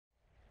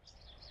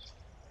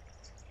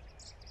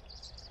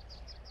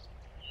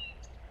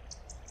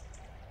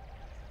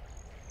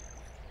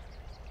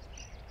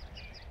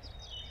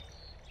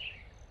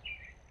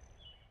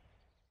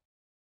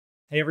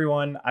Hey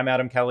everyone, I'm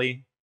Adam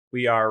Kelly.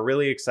 We are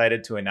really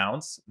excited to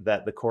announce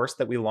that the course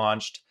that we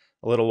launched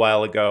a little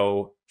while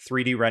ago,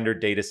 3D rendered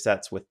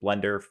datasets with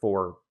Blender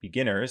for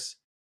beginners,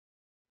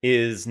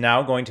 is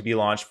now going to be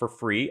launched for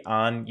free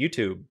on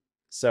YouTube.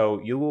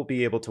 So you will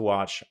be able to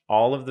watch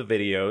all of the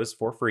videos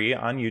for free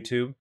on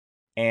YouTube.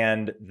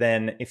 And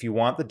then if you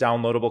want the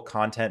downloadable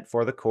content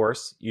for the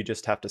course, you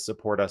just have to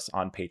support us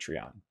on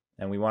Patreon.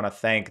 And we want to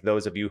thank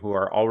those of you who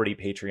are already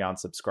Patreon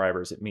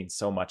subscribers. It means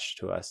so much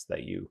to us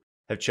that you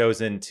have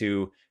chosen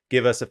to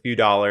give us a few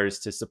dollars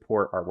to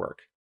support our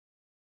work.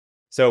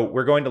 So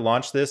we're going to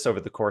launch this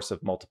over the course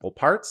of multiple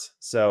parts.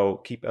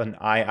 So keep an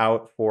eye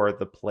out for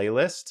the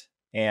playlist,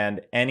 and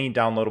any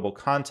downloadable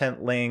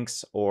content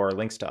links or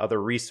links to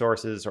other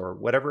resources or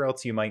whatever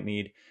else you might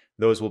need,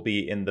 those will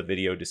be in the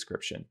video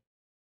description.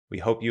 We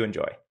hope you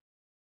enjoy.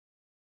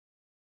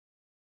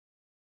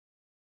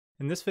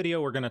 In this video,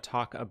 we're going to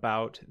talk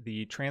about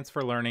the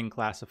Transfer Learning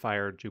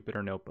Classifier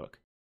Jupyter Notebook.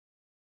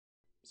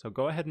 So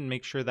go ahead and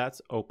make sure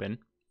that's open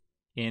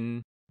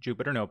in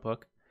Jupyter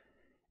Notebook.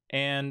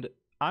 And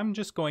I'm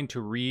just going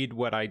to read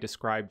what I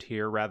described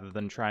here rather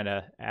than trying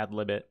to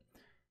ad-lib it.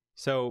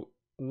 So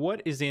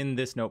what is in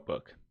this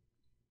notebook?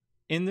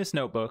 In this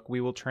notebook,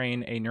 we will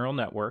train a neural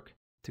network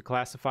to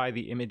classify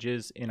the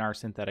images in our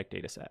synthetic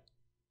dataset.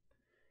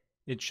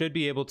 It should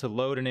be able to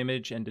load an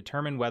image and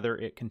determine whether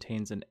it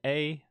contains an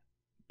A,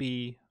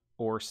 B,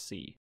 or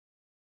C.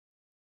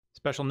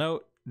 Special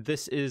note,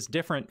 this is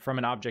different from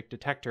an object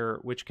detector,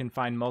 which can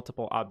find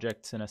multiple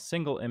objects in a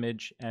single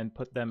image and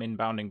put them in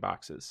bounding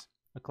boxes.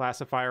 A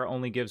classifier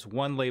only gives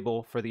one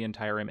label for the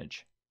entire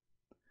image.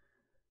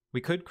 We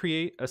could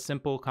create a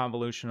simple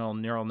convolutional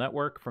neural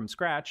network from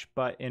scratch,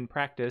 but in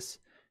practice,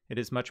 it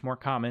is much more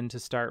common to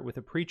start with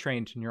a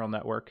pre-trained neural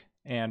network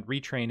and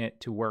retrain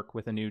it to work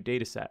with a new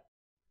dataset.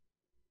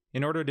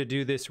 In order to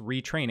do this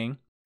retraining,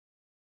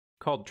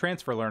 called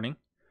transfer learning,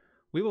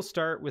 we will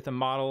start with a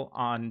model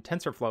on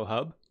TensorFlow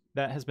Hub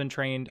that has been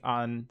trained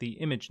on the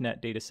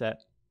ImageNet dataset.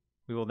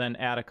 We will then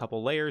add a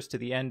couple layers to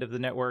the end of the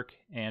network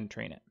and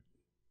train it.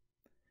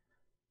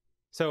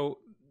 So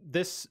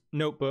this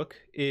notebook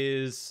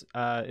is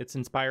it's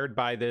inspired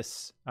by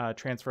this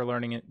transfer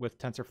learning with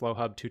TensorFlow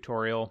Hub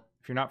tutorial.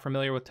 If you're not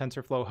familiar with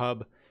TensorFlow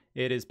Hub,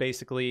 it is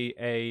basically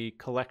a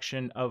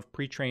collection of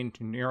pre-trained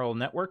neural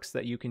networks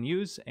that you can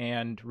use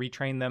and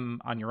retrain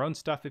them on your own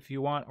stuff if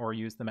you want, or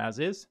use them as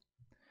is.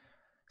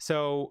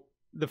 So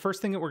the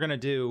first thing that we're going to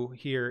do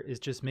here is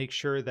just make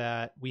sure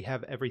that we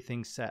have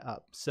everything set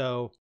up.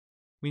 So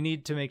we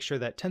need to make sure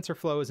that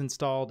TensorFlow is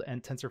installed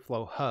and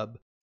TensorFlow Hub.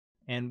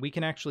 And we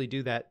can actually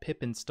do that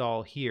pip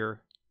install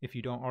here if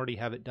you don't already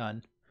have it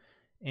done.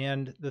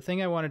 And the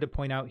thing I wanted to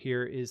point out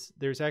here is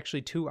there's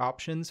actually two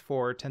options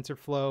for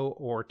TensorFlow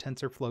or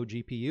TensorFlow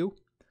GPU.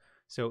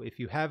 So if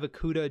you have a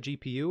CUDA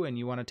GPU and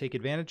you want to take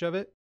advantage of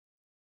it,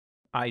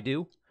 I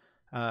do.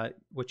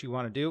 What you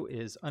want to do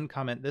is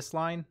uncomment this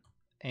line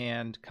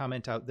and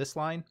comment out this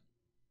line.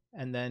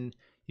 And then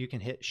you can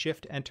hit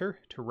Shift-Enter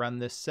to run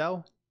this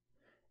cell.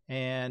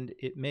 And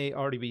it may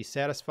already be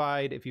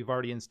satisfied if you've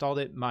already installed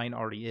it. Mine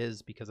already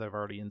is because I've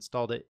already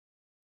installed it.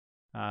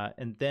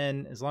 And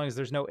then as long as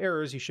there's no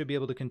errors, you should be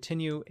able to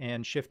continue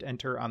and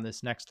Shift-Enter on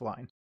this next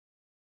line.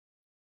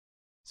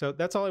 So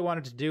that's all I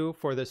wanted to do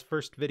for this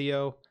first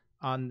video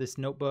on this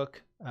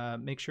notebook.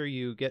 Make sure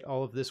you get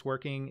all of this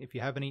working. If you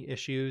have any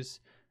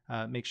issues,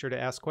 make sure to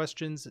ask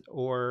questions,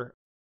 or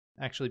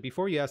actually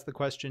before you ask the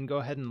question, go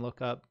ahead and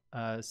look up,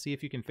 see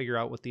if you can figure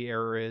out what the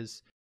error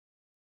is,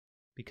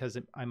 because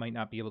I might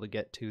not be able to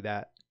get to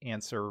that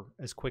answer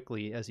as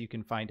quickly as you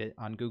can find it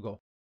on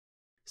Google.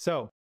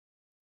 So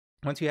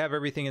once you have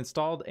everything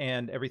installed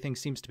and everything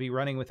seems to be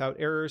running without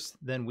errors,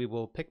 then we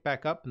will pick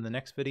back up in the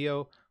next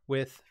video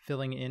with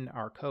filling in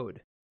our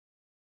code.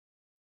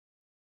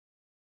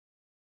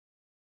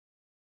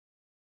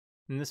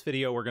 In this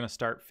video, we're going to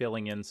start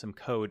filling in some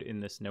code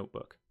in this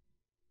notebook.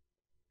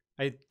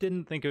 I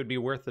didn't think it would be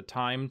worth the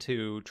time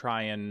to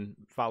try and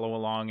follow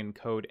along and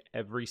code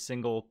every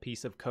single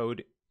piece of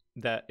code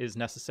that is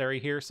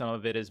necessary here. Some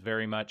of it is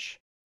very much,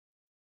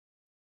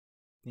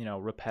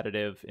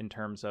 repetitive in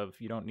terms of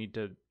you don't need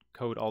to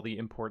code all the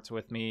imports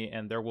with me,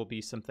 and there will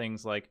be some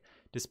things like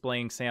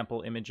displaying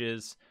sample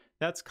images.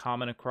 That's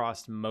common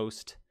across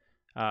most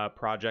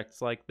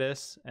projects like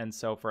this, and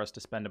so for us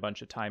to spend a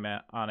bunch of time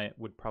on it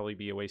would probably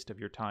be a waste of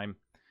your time.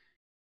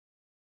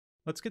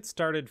 Let's get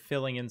started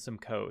filling in some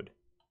code,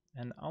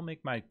 and I'll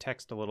make my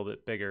text a little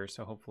bit bigger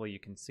so hopefully you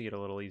can see it a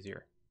little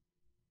easier.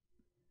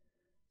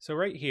 So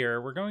right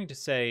here, we're going to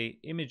say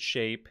image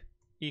shape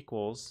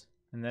equals,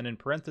 and then in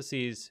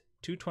parentheses,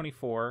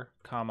 224,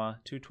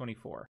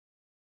 224.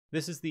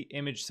 This is the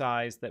image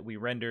size that we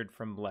rendered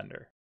from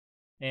Blender,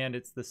 and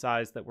it's the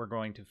size that we're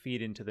going to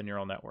feed into the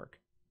neural network.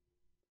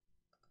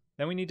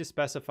 Then we need to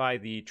specify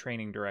the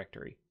training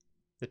directory,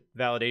 the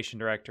validation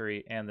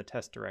directory, and the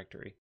test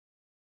directory.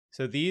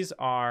 So these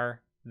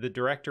are the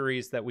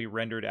directories that we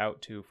rendered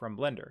out to from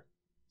Blender.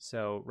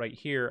 So right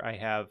here, I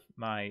have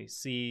my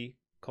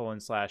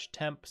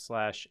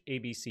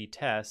C:/temp/abc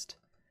test,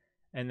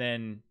 and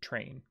then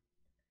train.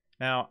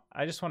 Now,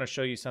 I just want to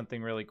show you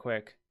something really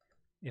quick.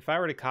 If I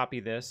were to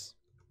copy this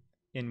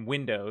in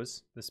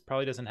Windows, this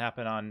probably doesn't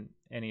happen on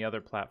any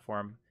other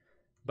platform,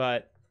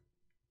 but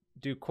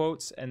do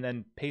quotes and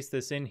then paste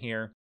this in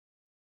here.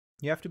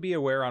 You have to be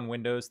aware on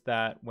Windows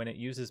that when it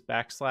uses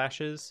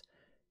backslashes,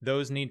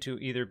 those need to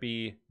either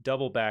be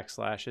double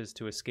backslashes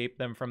to escape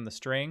them from the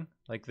string,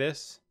 like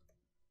this,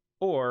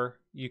 or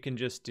you can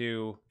just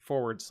do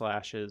forward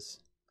slashes,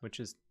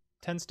 which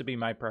tends to be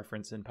my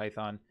preference in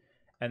Python,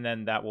 and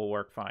then that will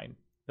work fine.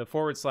 The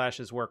forward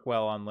slashes work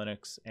well on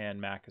Linux and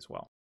Mac as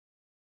well.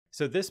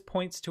 So this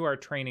points to our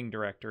training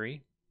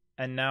directory,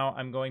 and now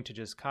I'm going to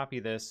just copy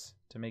this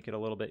to make it a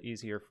little bit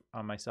easier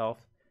on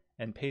myself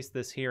and paste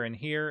this here and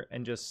here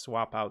and just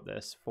swap out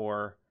this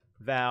for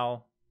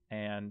val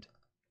and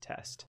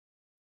test.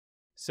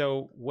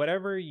 So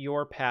whatever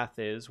your path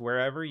is,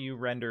 wherever you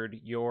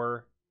rendered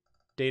your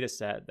data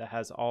set that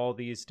has all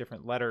these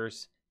different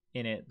letters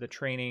in it, the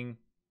training,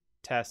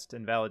 test,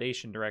 and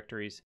validation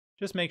directories,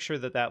 just make sure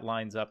that that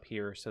lines up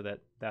here so that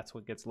that's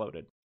what gets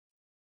loaded.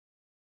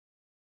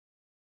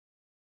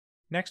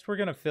 Next, we're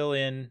going to fill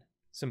in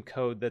some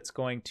code that's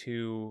going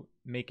to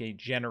make a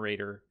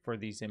generator for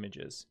these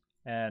images.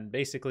 And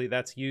basically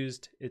that's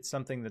used, it's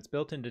something that's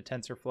built into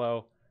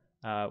TensorFlow.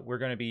 We're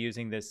going to be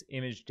using this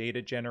image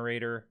data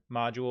generator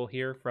module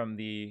here from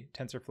the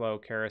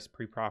TensorFlow Keras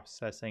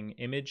preprocessing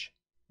image.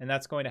 And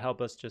that's going to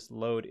help us just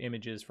load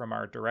images from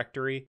our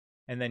directory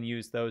and then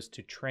use those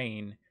to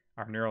train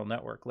our neural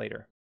network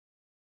later.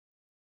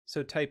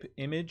 So type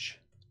image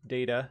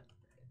data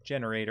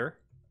generator,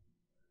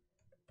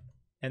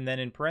 and then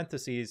in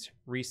parentheses,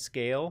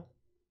 rescale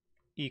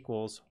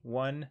equals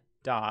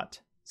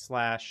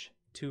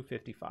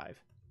 1./255.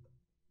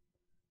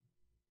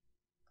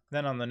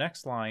 Then on the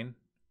next line,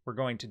 we're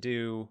going to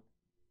do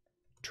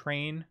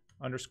train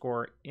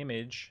underscore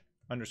image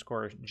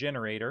underscore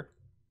generator.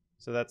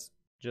 So that's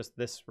just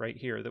this right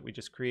here that we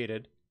just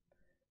created.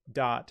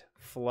 Dot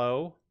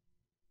flow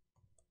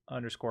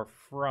underscore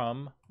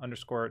from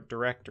underscore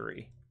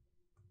directory.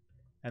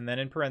 And then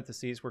in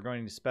parentheses, we're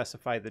going to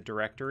specify the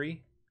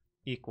directory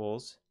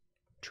equals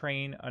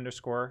train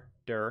underscore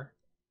dir,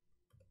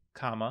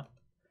 comma,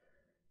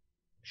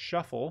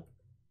 shuffle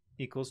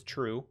equals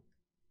true.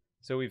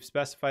 So we've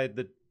specified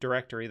the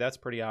directory, that's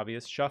pretty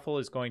obvious. Shuffle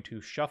is going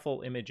to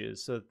shuffle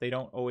images so that they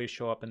don't always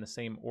show up in the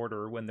same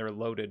order when they're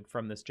loaded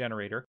from this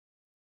generator.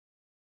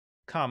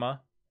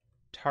 Comma,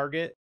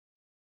 target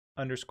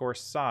underscore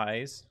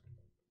size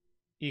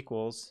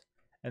equals,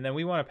 and then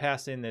we want to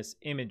pass in this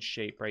image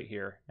shape right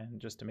here. And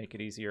just to make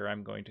it easier,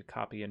 I'm going to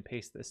copy and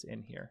paste this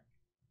in here.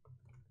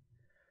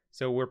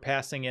 So we're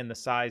passing in the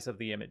size of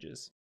the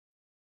images.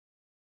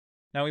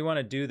 Now we want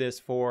to do this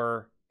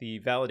for the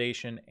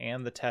validation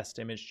and the test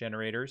image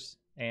generators.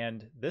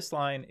 And this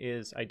line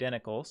is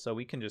identical, so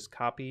we can just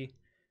copy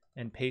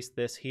and paste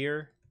this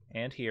here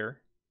and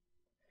here.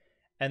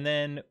 And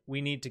then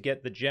we need to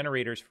get the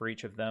generators for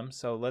each of them.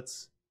 So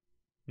let's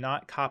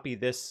not copy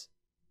this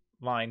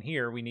line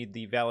here. We need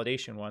the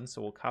validation one.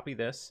 So we'll copy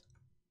this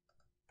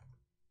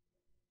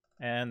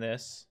and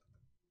this.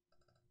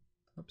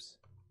 Oops.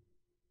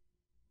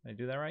 Did I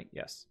do that right?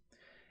 Yes.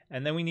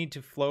 And then we need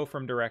to flow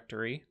from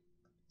directory.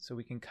 So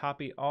we can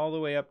copy all the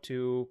way up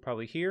to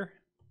probably here.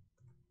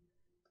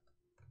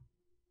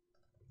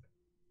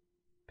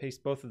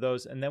 Paste both of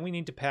those. And then we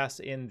need to pass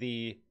in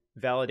the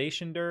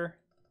validation dir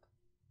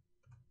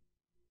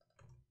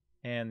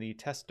and the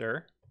test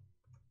dir.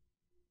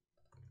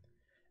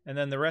 And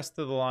then the rest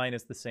of the line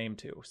is the same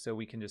too. So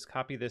we can just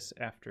copy this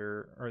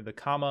after, or the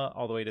comma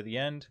all the way to the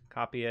end,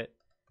 copy it,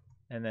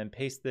 and then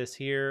paste this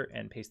here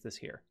and paste this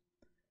here.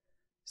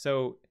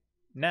 So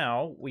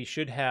now we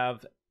should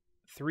have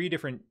 3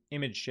 different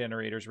image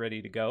generators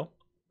ready to go.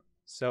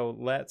 So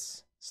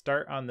let's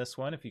start on this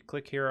one. If you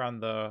click here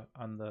on the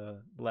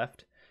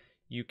left,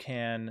 you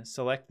can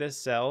select this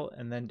cell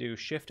and then do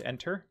Shift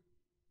Enter.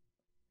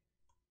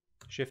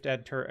 Shift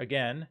Enter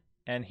again.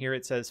 And here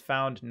it says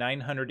found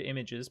 900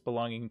 images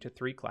belonging to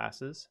 3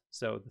 classes.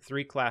 So the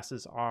 3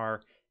 classes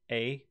are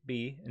A,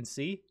 B, and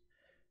C.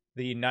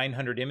 The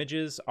 900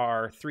 images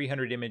are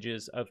 300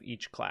 images of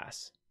each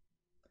class.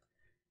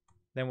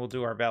 Then we'll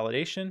do our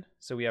validation.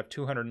 So we have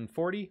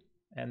 240,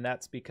 and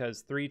that's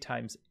because 3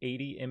 times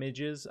 80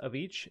 images of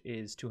each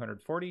is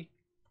 240.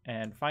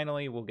 And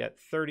finally, we'll get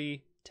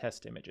 30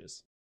 test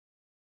images.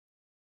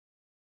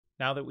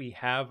 Now that we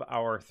have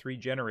our 3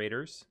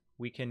 generators,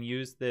 we can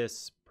use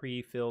this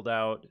pre-filled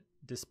out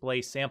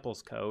display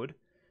samples code,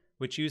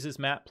 which uses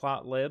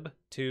matplotlib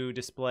to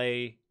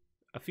display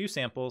a few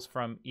samples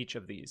from each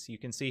of these. You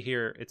can see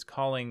here it's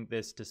calling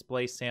this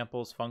display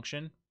samples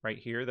function right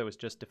here that was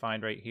just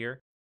defined right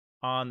here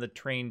on the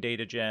train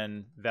data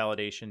gen,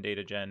 validation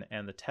data gen,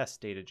 and the test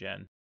data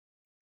gen.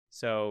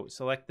 So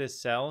select this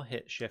cell,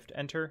 hit Shift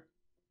Enter,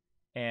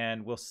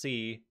 and we'll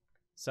see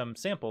some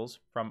samples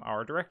from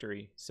our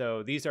directory.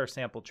 So these are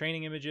sample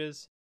training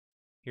images.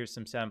 Here's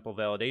some sample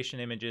validation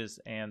images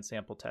and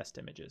sample test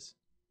images.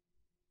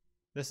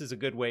 This is a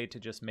good way to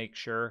just make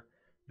sure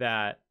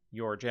that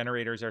your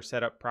generators are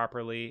set up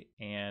properly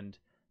and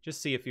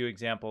just see a few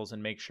examples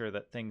and make sure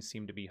that things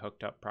seem to be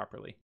hooked up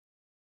properly.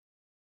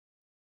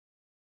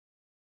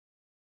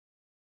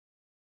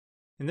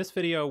 In this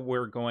video,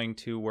 we're going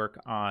to work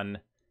on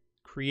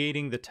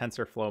creating the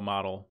TensorFlow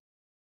model.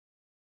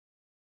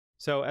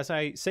 So as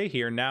I say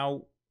here,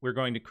 now we're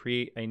going to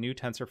create a new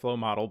TensorFlow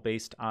model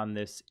based on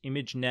this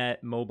ImageNet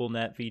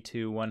MobileNet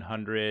v2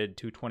 100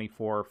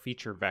 224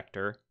 feature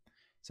vector.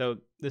 So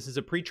this is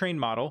a pre-trained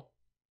model.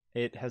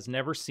 It has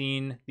never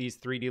seen these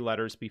 3D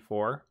letters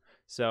before,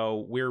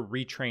 so we're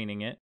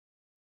retraining it.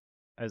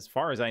 As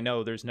far as I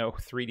know, there's no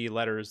 3D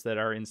letters that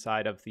are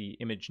inside of the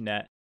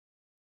ImageNet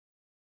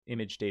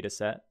image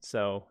dataset.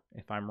 So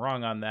if I'm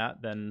wrong on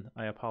that, then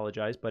I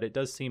apologize, but it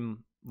does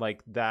seem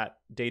like that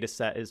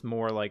dataset is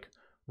more like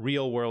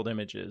real world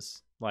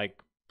images,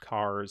 like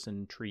cars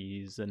and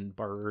trees and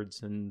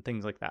birds and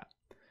things like that.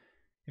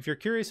 If you're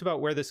curious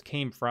about where this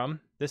came from,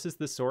 this is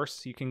the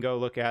source. You can go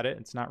look at it.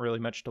 It's not really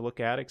much to look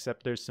at,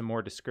 except there's some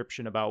more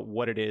description about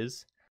what it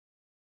is.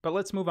 But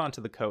let's move on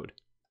to the code.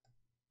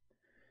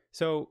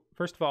 So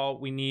first of all,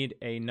 we need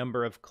a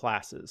number of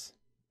classes.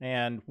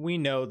 And we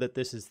know that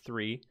this is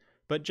 3,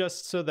 but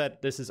just so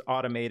that this is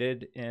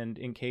automated, and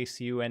in case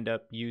you end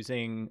up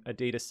using a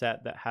data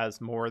set that has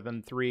more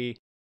than 3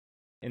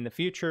 in the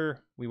future,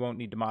 we won't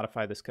need to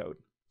modify this code.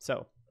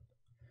 So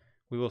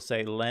we will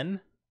say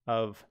len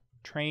of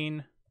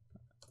train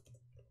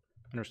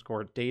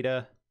underscore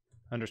data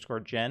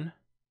underscore gen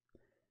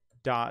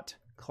dot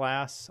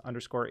class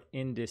underscore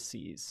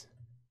indices.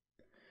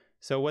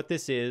 So what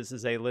this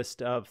is a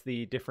list of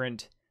the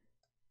different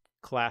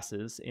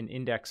classes in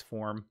index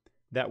form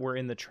that were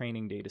in the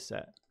training data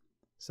set.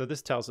 So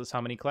this tells us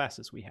how many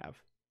classes we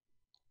have.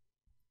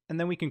 And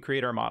then we can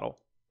create our model.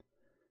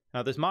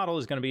 Now this model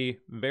is going to be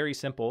very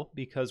simple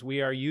because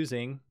we are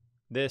using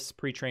this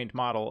pre-trained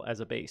model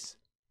as a base.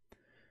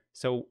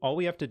 So all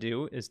we have to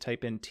do is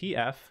type in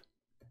tf.keras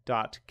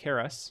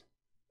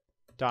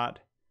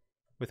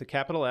with a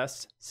capital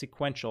S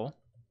sequential,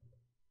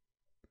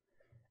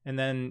 and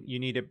then you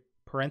need a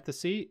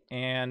parenthesis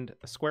and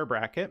a square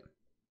bracket,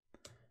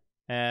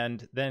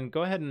 and then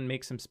go ahead and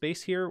make some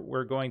space here.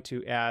 We're going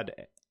to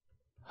add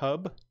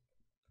hub.keras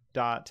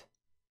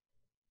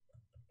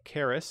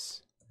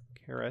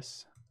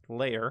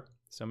layer,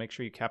 so make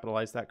sure you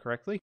capitalize that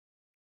correctly.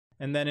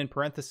 And then in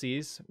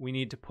parentheses, we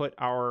need to put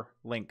our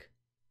link.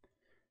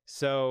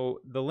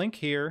 So the link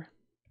here,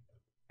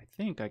 I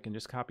think I can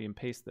just copy and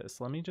paste this.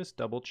 Let me just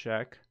double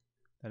check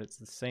that it's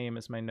the same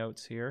as my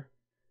notes here.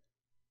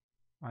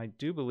 I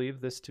do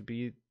believe this to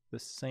be the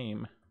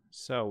same.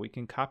 So we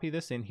can copy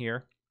this in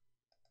here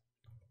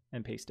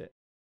and paste it.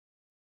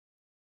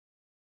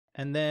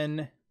 And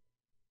then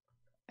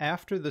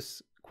after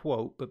this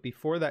quote, but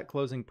before that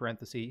closing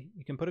parenthesis,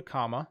 you can put a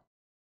comma.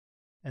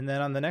 And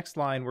then on the next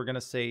line, we're going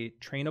to say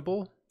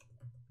trainable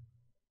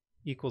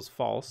equals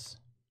false.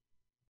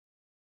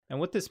 And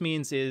what this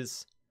means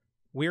is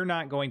we're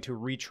not going to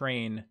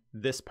retrain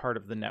this part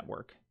of the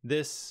network.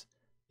 This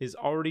is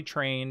already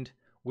trained.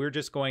 We're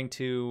just going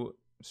to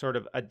sort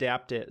of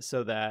adapt it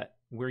so that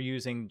we're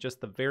using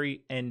just the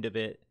very end of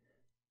it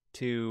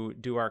to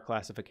do our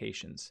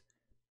classifications.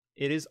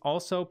 It is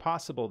also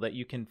possible that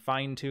you can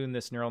fine-tune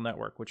this neural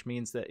network, which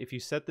means that if you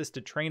set this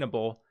to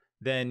trainable,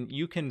 then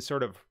you can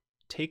sort of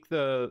take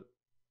the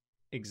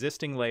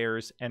existing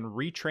layers and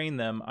retrain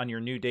them on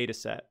your new data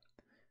set.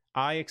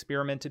 I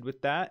experimented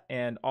with that,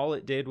 and all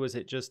it did was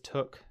it just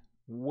took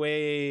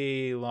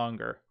way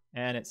longer,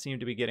 and it seemed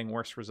to be getting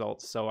worse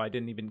results, so I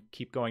didn't even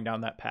keep going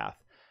down that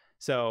path.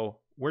 So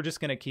we're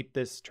just going to keep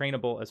this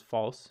trainable as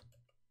false,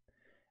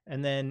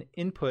 and then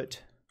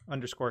input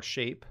underscore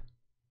shape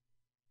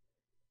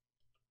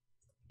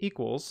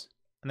equals,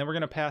 and then we're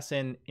going to pass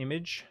in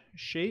image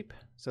shape.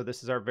 So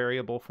this is our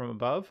variable from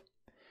above.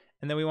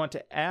 And then we want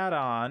to add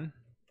on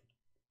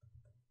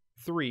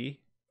 3,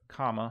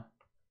 comma,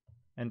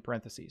 and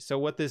parentheses. So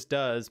what this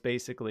does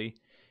basically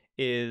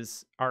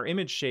is our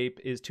image shape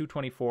is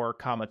 224,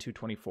 comma,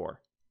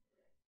 224.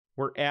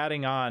 We're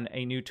adding on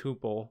a new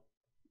tuple,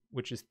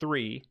 which is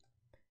 3.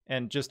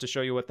 And just to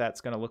show you what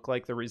that's going to look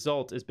like, the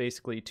result is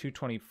basically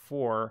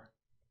 224,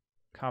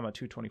 comma,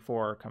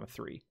 224, comma,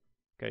 3.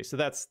 Okay, so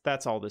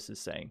that's all this is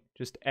saying.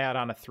 Just add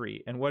on a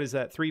 3. And what is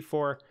that 3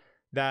 for?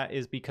 That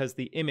is because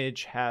the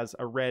image has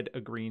a red,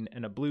 a green,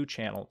 and a blue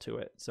channel to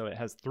it. So it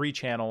has 3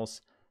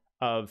 channels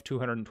of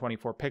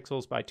 224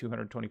 pixels by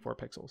 224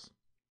 pixels.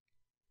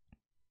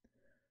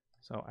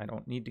 So I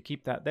don't need to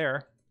keep that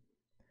there.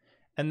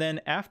 And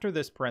then after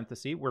this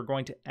parenthesis, we're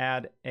going to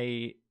add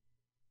a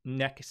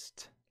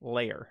next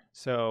layer.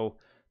 So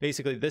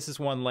basically this is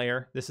one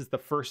layer. This is the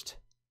first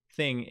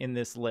thing in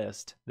this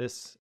list.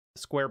 This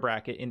square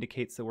bracket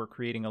indicates that we're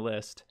creating a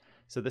list.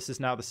 So this is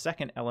now the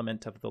second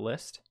element of the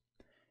list.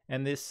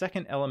 And this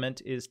second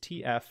element is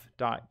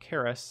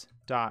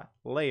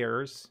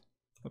tf.keras.layers,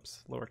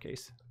 oops,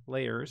 lowercase,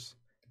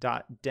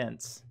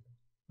 layers.dense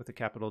with a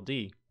capital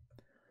D.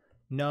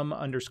 Num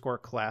underscore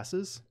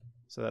classes.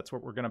 So that's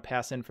what we're going to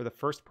pass in for the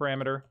first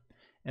parameter.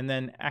 And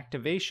then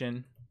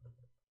activation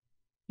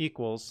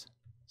equals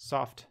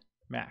soft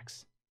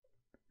max.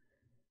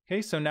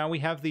 Okay, so now we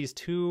have these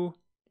two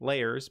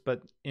layers,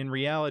 but in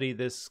reality,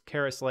 this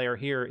Keras layer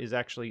here is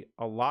actually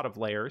a lot of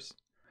layers.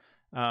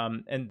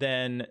 And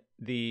then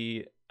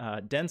the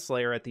dense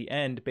layer at the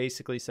end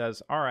basically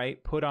says, all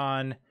right, put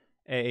on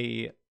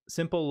a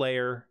simple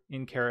layer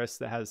in Keras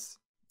that has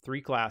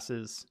 3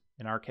 classes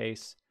in our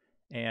case,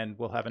 and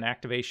we'll have an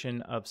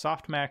activation of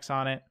softmax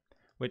on it,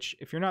 which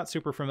if you're not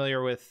super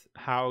familiar with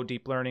how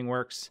deep learning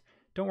works,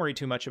 don't worry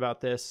too much about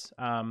this.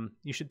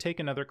 You should take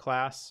another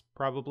class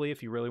probably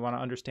if you really want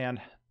to understand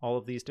all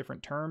of these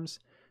different terms.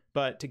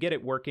 But to get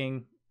it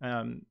working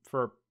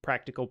for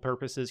practical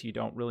purposes, you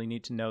don't really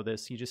need to know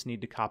this. You just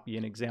need to copy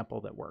an example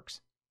that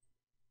works.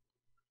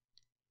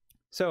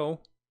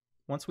 So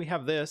once we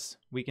have this,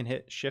 we can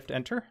hit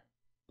Shift-Enter,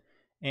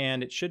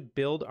 and it should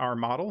build our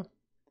model.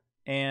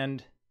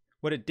 And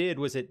what it did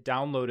was it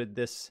downloaded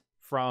this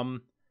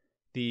from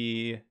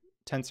the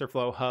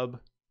TensorFlow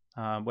Hub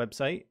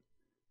website.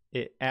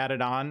 It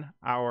added on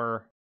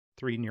our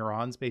 3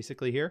 neurons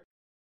basically here.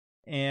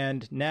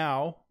 And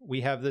now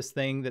we have this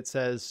thing that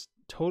says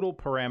total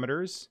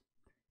parameters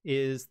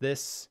is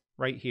this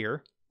right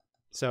here.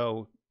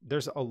 So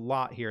there's a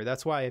lot here.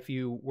 That's why if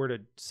you were to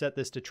set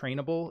this to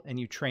trainable and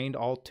you trained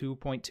all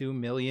 2.2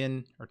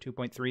 million or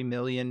 2.3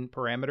 million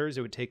parameters,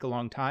 it would take a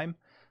long time.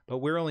 But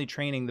we're only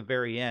training the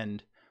very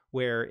end,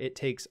 where it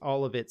takes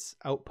all of its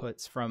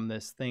outputs from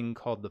this thing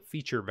called the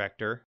feature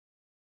vector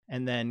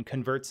and then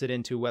converts it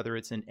into whether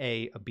it's an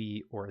A, a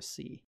B, or a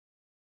C.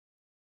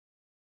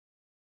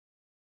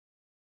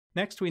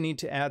 Next, we need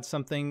to add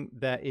something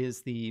that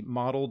is the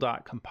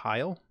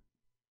model.compile.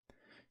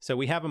 So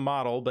we have a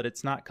model, but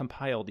it's not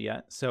compiled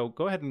yet. So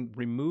go ahead and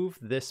remove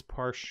this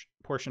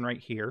portion right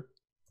here.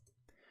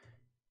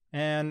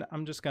 And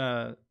I'm just going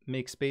to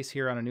make space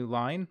here on a new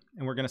line,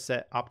 and we're going to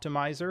set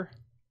optimizer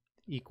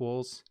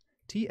equals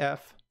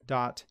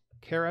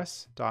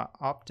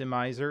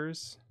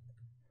tf.keras.optimizers.atom.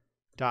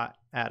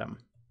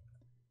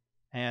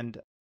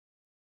 And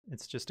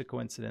it's just a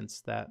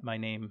coincidence that my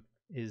name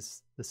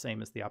is the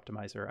same as the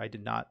optimizer. I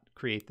did not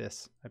create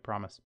this, I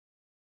promise.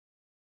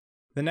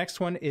 The next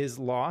one is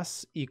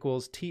loss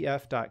equals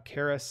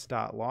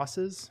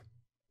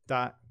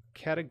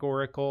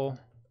tf.keras.losses.categorical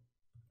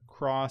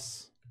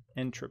cross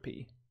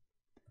entropy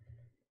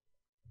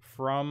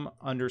from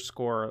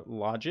underscore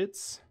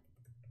logits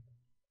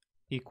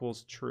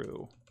equals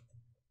true.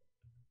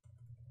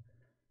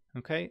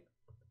 Okay,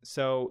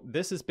 so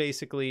this is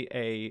basically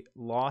a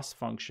loss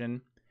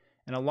function,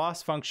 and a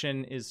loss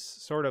function is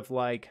sort of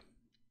like,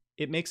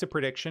 it makes a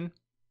prediction,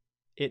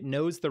 it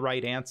knows the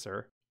right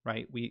answer,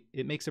 right?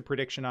 It makes a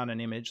prediction on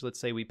an image. Let's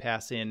say we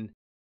pass in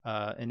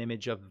an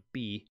image of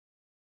B,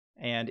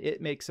 and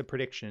it makes a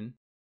prediction,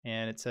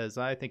 and it says,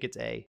 I think it's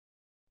A.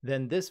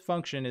 Then this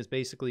function is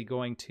basically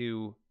going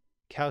to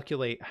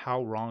calculate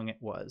how wrong it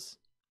was.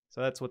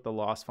 So that's what the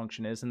loss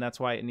function is, and that's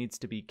why it needs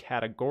to be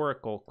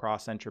categorical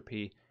cross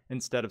entropy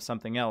instead of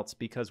something else,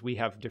 because we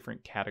have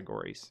different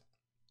categories.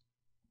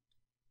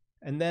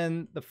 And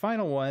then the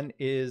final one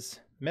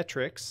is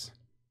metrics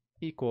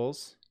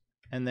equals,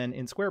 and then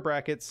in square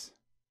brackets,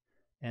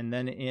 and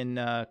then in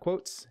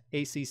quotes,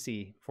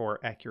 ACC for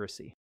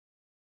accuracy.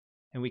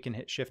 And we can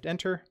hit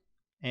Shift-Enter,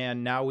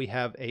 and now we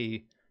have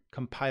a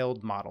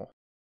compiled model.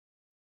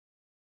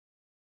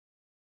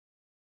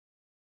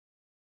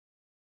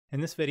 In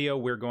this video,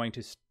 we're going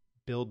to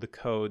build the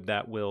code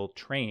that will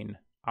train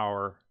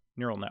our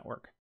neural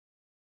network.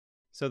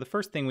 So the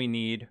first thing we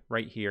need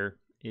right here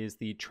is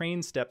the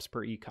train steps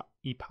per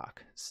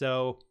epoch.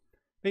 So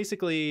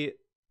basically,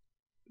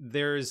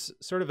 there's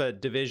sort of a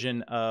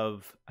division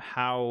of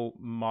how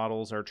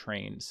models are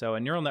trained. So a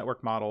neural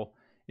network model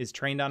is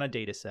trained on a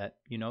data set,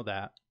 you know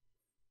that.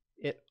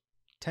 It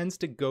tends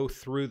to go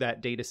through that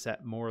data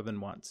set more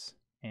than once.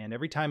 And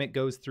every time it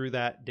goes through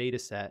that data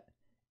set,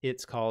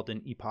 it's called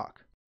an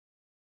epoch.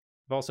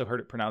 I've also heard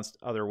it pronounced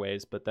other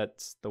ways, but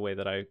that's the way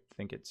that I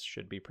think it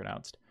should be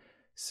pronounced.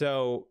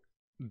 So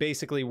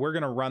basically, we're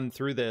going to run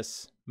through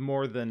this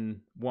more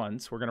than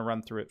once. We're going to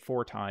run through it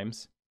 4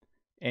 times.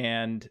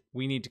 And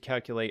we need to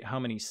calculate how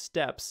many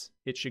steps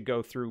it should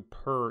go through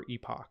per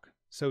epoch.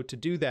 So to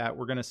do that,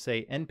 we're going to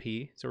say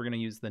NP. So we're going to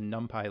use the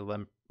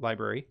NumPy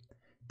library,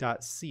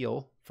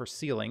 .seal for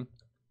sealing.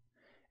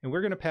 And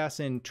we're going to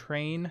pass in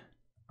train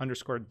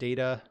underscore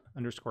data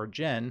underscore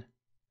gen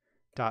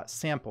dot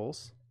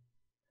samples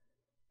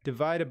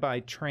divided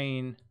by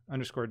train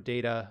underscore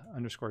data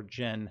underscore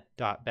gen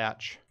dot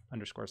batch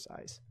underscore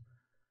size.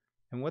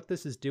 And what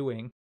this is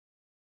doing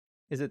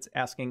is it's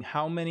asking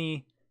how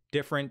many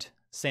different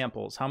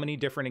samples, how many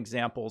different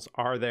examples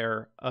are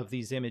there of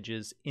these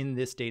images in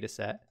this data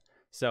set.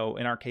 So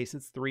in our case,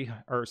 it's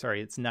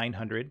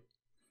 900.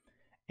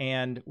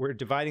 And we're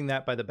dividing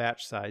that by the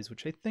batch size,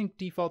 which I think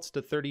defaults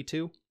to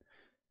 32.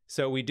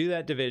 So we do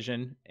that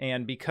division,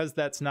 and because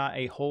that's not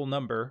a whole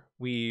number,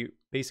 we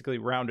basically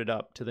round it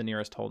up to the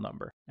nearest whole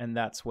number. And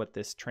that's what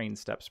this train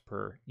steps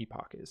per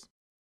epoch is.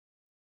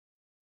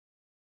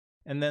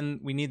 And then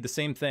we need the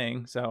same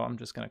thing. So I'm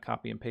just going to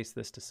copy and paste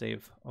this to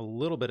save a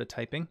little bit of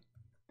typing.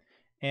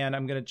 And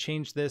I'm going to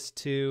change this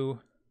to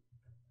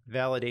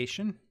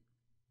validation,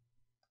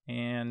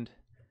 and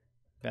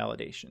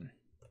validation.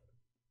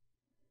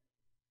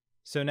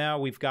 So now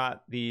we've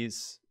got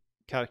these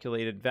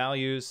calculated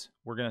values.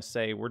 We're going to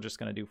say we're just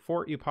going to do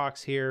 4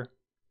 epochs here,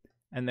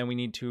 and then we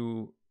need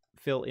to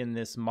fill in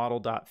this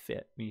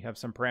model.fit. We have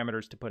some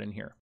parameters to put in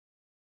here.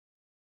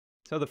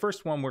 So the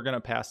first one we're going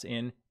to pass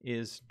in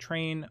is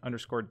train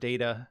underscore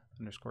data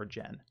underscore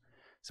gen.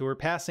 So we're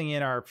passing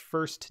in our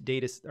first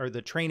data, or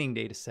the training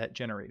data set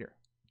generator.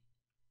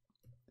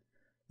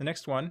 The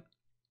next one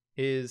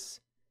is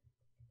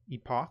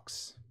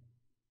epochs,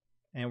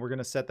 and we're going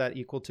to set that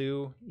equal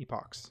to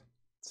epochs.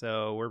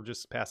 So we're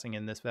just passing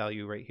in this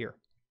value right here.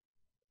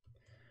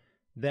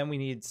 Then we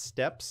need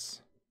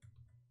steps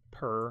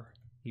per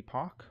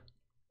epoch.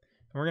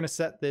 And we're going to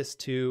set this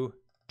to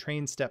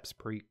train steps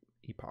per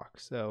epoch.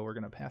 So we're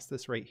going to pass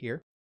this right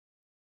here.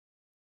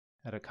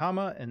 Add a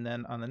comma, and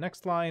then on the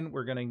next line,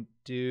 we're going to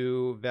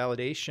do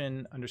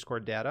validation underscore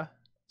data.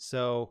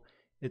 So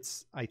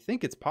I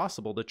think it's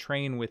possible to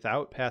train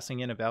without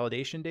passing in a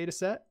validation data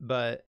set,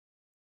 but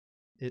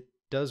it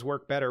does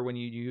work better when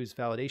you use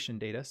validation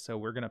data. So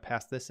we're going to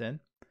pass this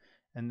in,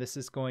 and this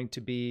is going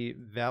to be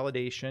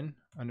validation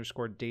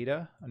underscore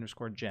data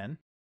underscore gen.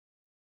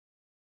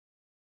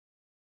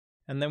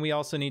 And then we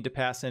also need to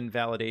pass in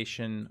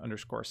validation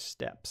underscore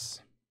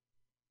steps.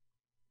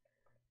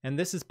 And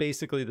this is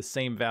basically the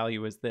same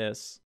value as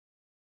this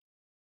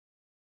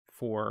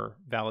for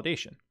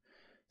validation.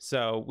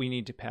 So we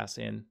need to pass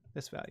in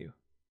this value.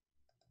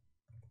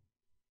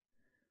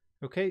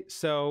 Okay,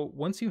 so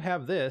once you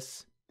have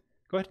this,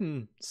 go ahead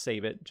and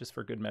save it just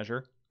for good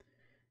measure.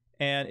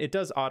 And it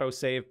does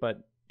auto-save,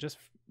 but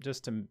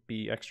just to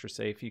be extra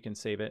safe, you can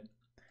save it.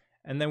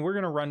 And then we're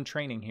going to run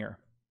training here.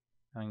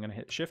 I'm going to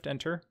hit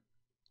Shift-Enter,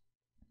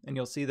 and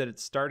you'll see that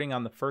it's starting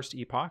on the first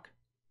epoch,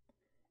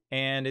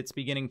 and it's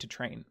beginning to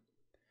train.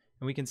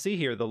 And we can see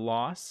here the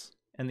loss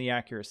and the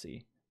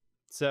accuracy.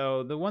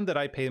 So the one that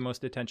I pay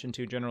most attention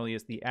to generally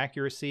is the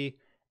accuracy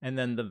and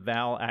then the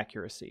val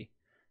accuracy.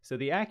 So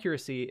the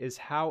accuracy is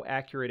how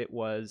accurate it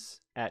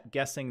was at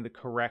guessing the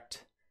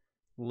correct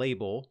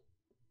label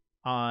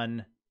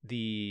on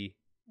the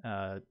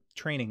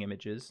training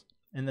images.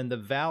 And then the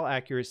val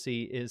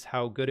accuracy is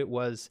how good it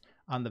was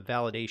on the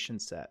validation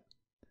set.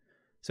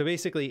 So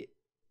basically,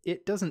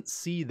 it doesn't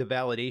see the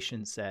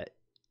validation set.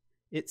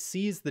 It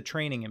sees the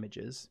training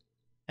images,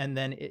 and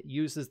then it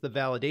uses the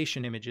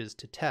validation images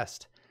to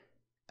test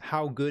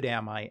how good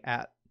am I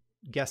at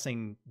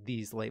guessing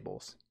these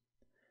labels.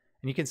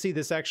 And you can see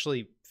this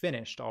actually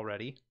finished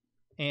already.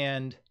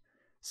 And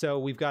so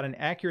we've got an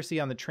accuracy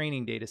on the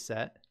training data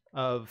set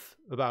of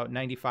about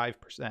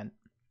 95%.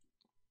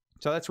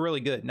 So that's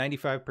really good.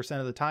 95%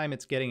 of the time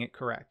it's getting it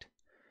correct.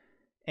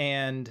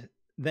 And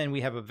then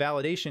we have a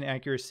validation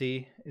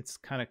accuracy. It's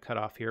kind of cut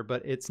off here,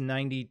 but it's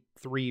 93%,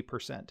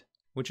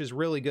 which is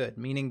really good,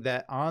 meaning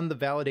that on the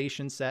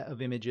validation set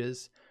of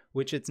images,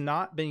 which it's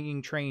not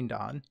being trained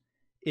on,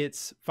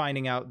 it's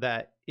finding out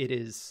that it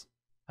is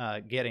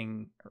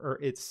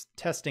it's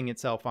testing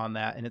itself on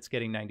that, and it's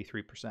getting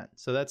 93%.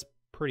 So that's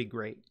pretty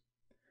great.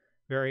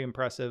 Very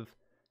impressive.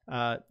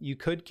 You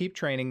could keep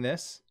training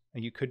this,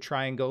 and you could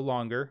try and go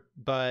longer,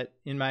 but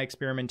in my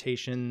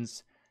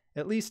experimentations,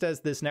 at least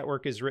as this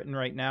network is written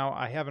right now,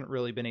 I haven't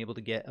really been able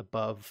to get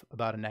above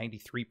about a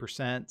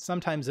 93%.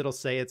 Sometimes it'll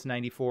say it's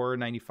 94 or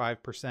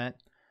 95%,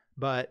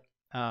 but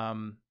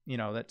you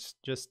know, that's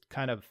just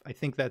kind of, I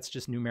think that's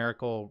just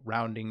numerical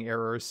rounding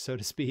errors, so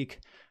to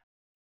speak,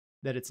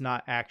 that it's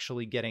not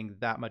actually getting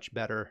that much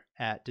better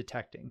at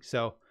detecting.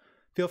 So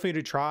feel free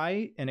to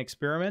try and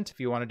experiment if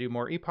you want to do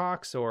more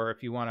epochs, or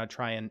if you want to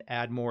try and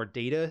add more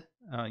data,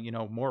 you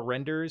know, more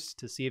renders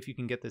to see if you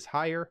can get this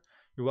higher.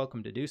 You're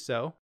welcome to do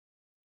so.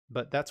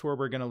 But that's where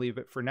we're going to leave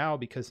it for now,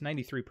 because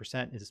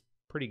 93% is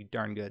pretty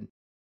darn good.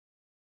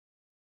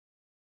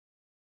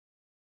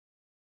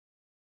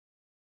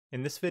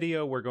 In this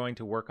video, we're going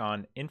to work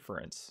on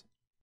inference.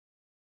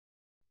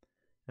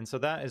 And so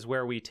that is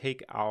where we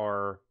take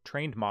our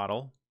trained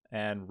model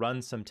and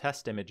run some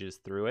test images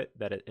through it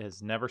that it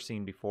has never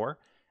seen before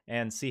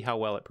and see how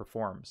well it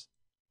performs.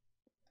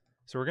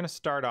 So we're going to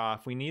start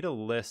off, we need a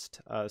list,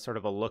 sort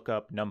of a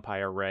lookup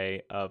NumPy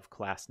array of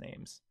class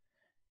names.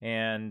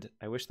 And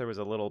I wish there was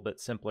a little bit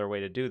simpler way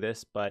to do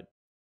this, but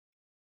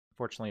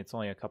fortunately it's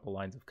only a couple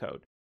lines of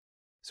code.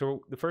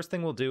 So the first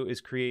thing we'll do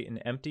is create an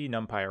empty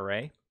NumPy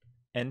array,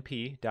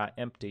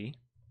 np.empty,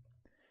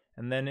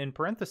 and then in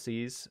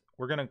parentheses,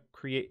 we're going to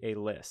create a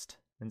list.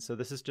 And so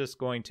this is just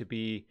going to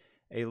be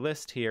a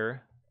list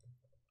here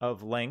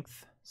of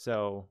length.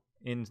 So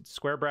in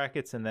square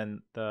brackets, and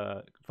then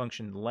the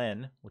function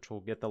len, which will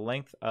get the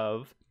length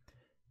of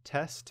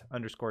test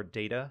underscore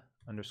data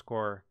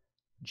underscore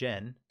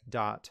gen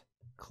dot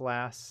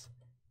class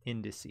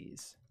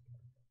indices.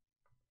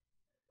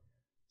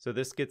 So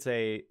this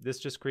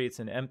just creates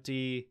an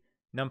empty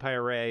NumPy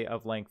array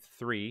of length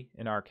 3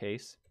 in our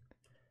case.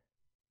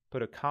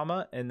 Put a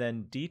comma and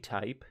then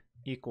dtype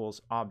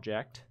equals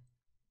object,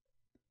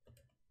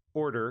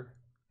 order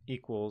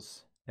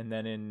equals, and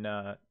then in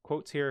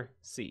quotes here,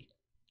 C.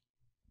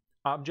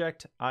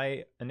 Object,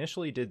 I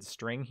initially did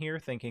string here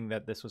thinking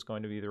that this was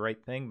going to be the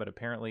right thing, but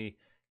apparently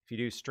if you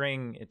do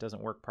string, it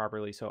doesn't work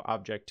properly. So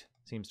object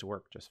seems to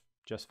work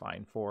just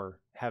fine for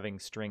having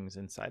strings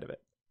inside of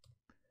it.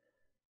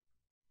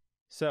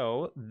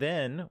 So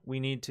then we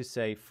need to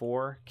say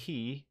for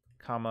key,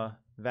 comma,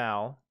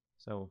 val.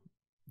 So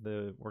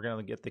we're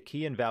going to get the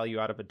key and value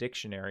out of a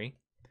dictionary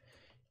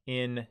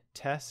in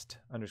test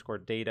underscore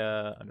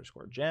data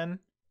underscore gen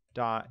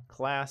dot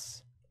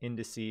class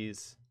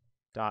indices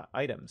dot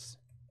items.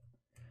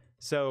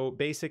 So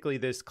basically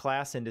this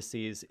class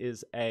indices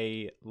is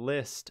a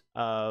list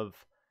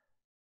of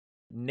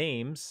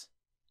names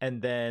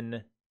and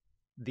then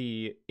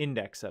the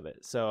index of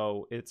it.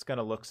 So it's going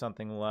to look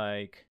something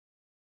like,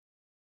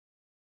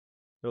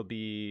 it'll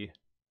be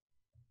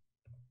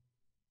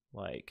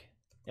like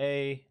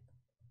A:0,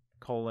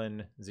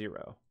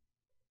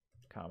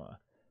 comma,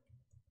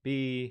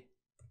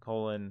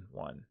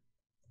 B:1.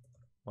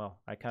 Well,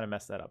 I kind of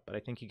messed that up, but I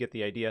think you get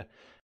the idea.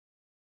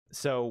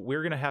 So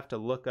we're going to have to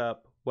look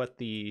up what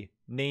the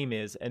name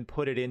is and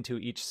put it into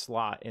each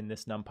slot in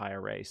this NumPy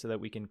array so that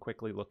we can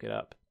quickly look it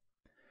up.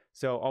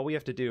 So all we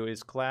have to do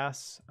is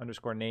class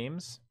underscore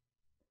names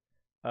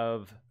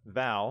of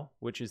val,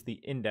 which is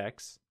the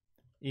index,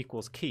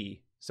 equals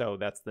key. So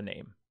that's the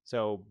name.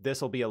 So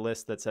this will be a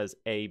list that says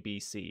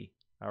ABC,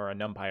 or a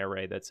NumPy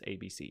array that's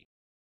ABC.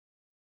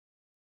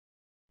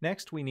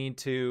 Next, we need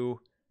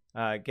to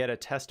get a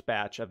test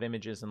batch of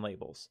images and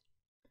labels.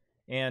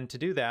 And to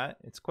do that,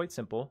 it's quite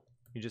simple.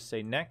 You just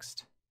say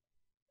next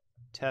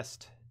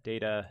test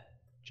data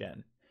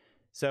gen.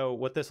 So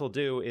what this will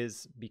do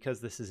is,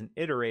 because this is an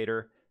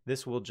iterator,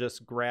 this will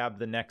just grab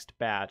the next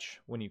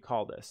batch when you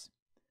call this.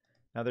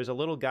 Now there's a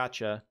little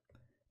gotcha,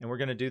 and we're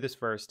going to do this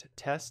first.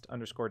 Test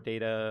underscore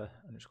data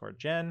underscore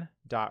gen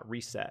dot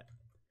reset.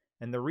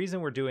 And the reason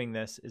we're doing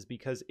this is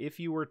because if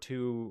you were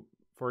to,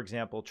 for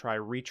example, try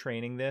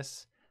retraining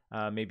this,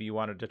 maybe you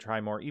wanted to try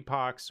more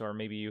epochs, or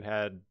maybe you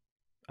had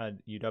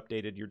you'd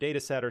updated your data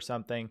set or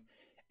something,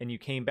 and you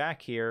came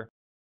back here,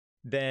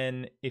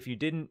 then if you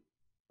didn't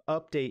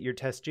update your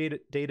test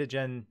data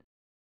gen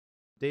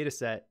data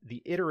set,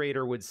 the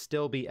iterator would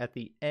still be at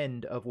the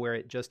end of where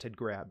it just had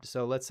grabbed.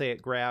 So let's say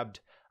it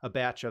grabbed a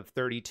batch of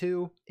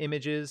 32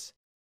 images,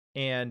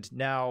 and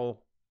now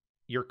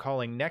you're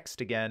calling next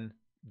again,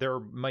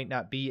 there might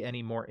not be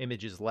any more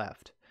images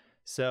left.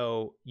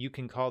 So you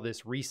can call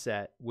this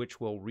reset, which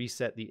will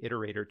reset the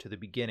iterator to the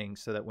beginning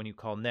so that when you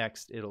call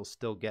next, it'll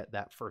still get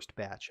that first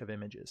batch of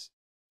images.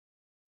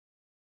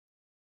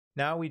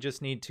 Now we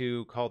just need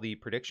to call the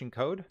prediction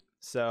code.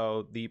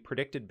 So the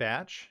predicted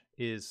batch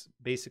is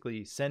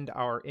basically send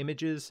our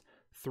images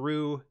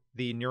through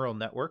the neural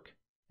network.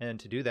 And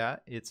to do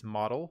that, it's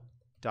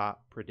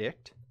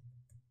model.predict.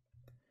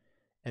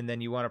 And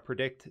then you want to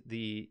predict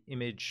the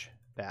image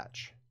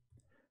batch.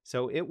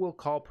 So it will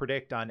call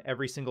predict on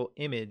every single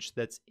image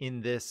that's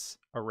in this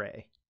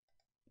array.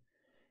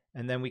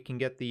 And then we can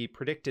get the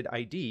predicted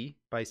ID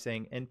by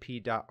saying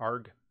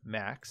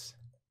np.argmax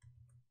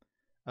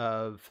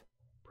of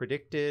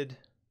predicted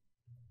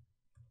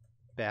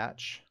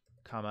batch,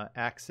 comma,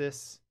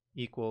 axis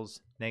equals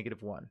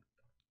 -1.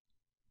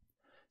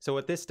 So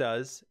what this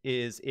does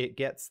is it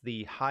gets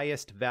the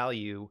highest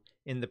value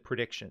in the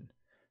prediction.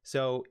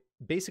 So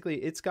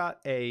basically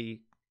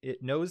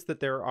it knows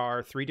that there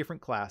are 3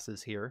 different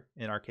classes here,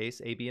 in our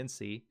case, A, B, and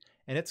C,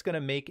 and it's going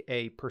to make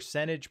a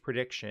percentage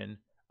prediction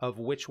of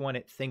which one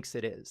it thinks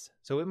it is.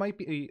 So it might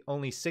be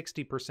only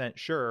 60%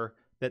 sure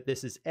that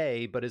this is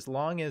A, but as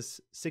long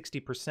as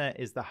 60%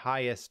 is the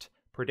highest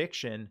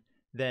prediction,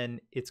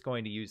 then it's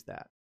going to use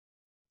that.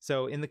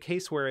 So in the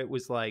case where it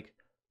was like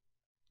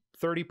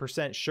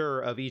 30% sure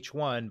of each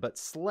one, but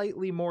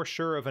slightly more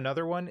sure of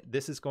another one,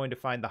 this is going to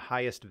find the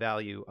highest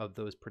value of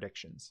those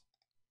predictions.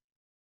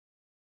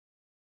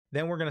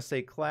 Then we're going to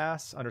say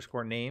class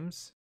underscore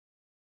names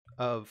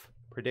of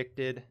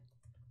predicted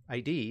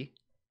ID.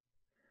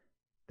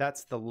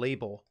 That's the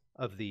label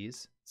of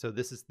these. So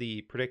this is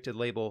the predicted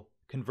label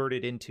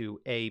converted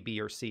into A, B,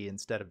 or C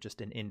instead of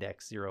just an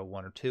index 0,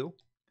 1, or 2.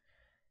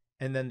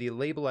 And then the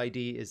label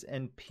ID is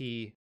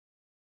np.argmax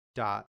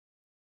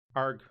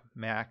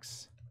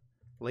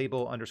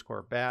label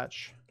underscore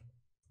batch,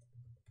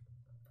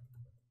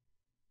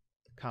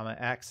 comma,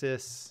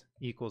 axis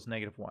equals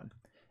 -1.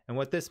 And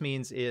what this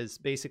means is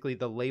basically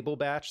the label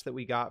batch that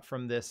we got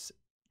from this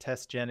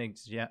test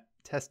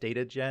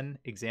data gen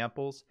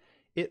examples,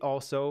 it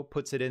also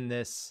puts it in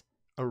this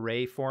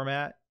array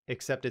format,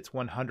 except it's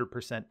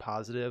 100%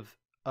 positive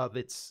of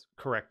its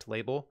correct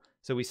label.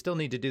 So we still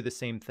need to do the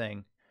same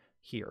thing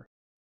here.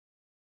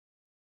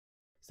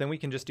 So then we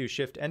can just do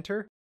Shift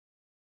Enter.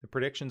 The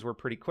predictions were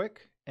pretty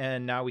quick,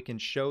 and now we can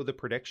show the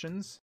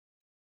predictions.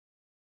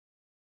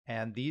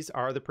 And these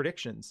are the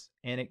predictions.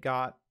 And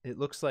it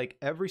looks like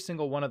every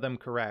single one of them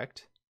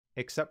correct,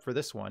 except for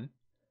this one.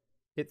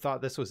 It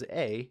thought this was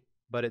A,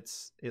 but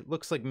it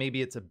looks like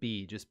maybe it's a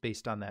B just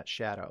based on that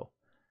shadow.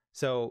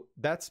 So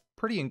that's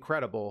pretty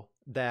incredible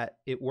that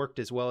it worked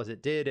as well as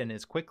it did and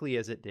as quickly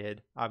as it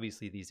did.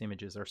 Obviously these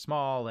images are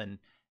small and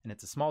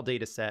it's a small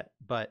data set,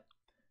 but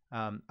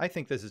I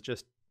think this is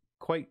just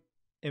quite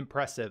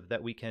impressive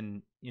that we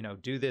can,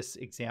 do this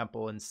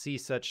example and see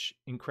such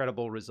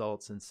incredible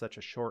results in such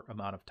a short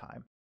amount of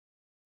time.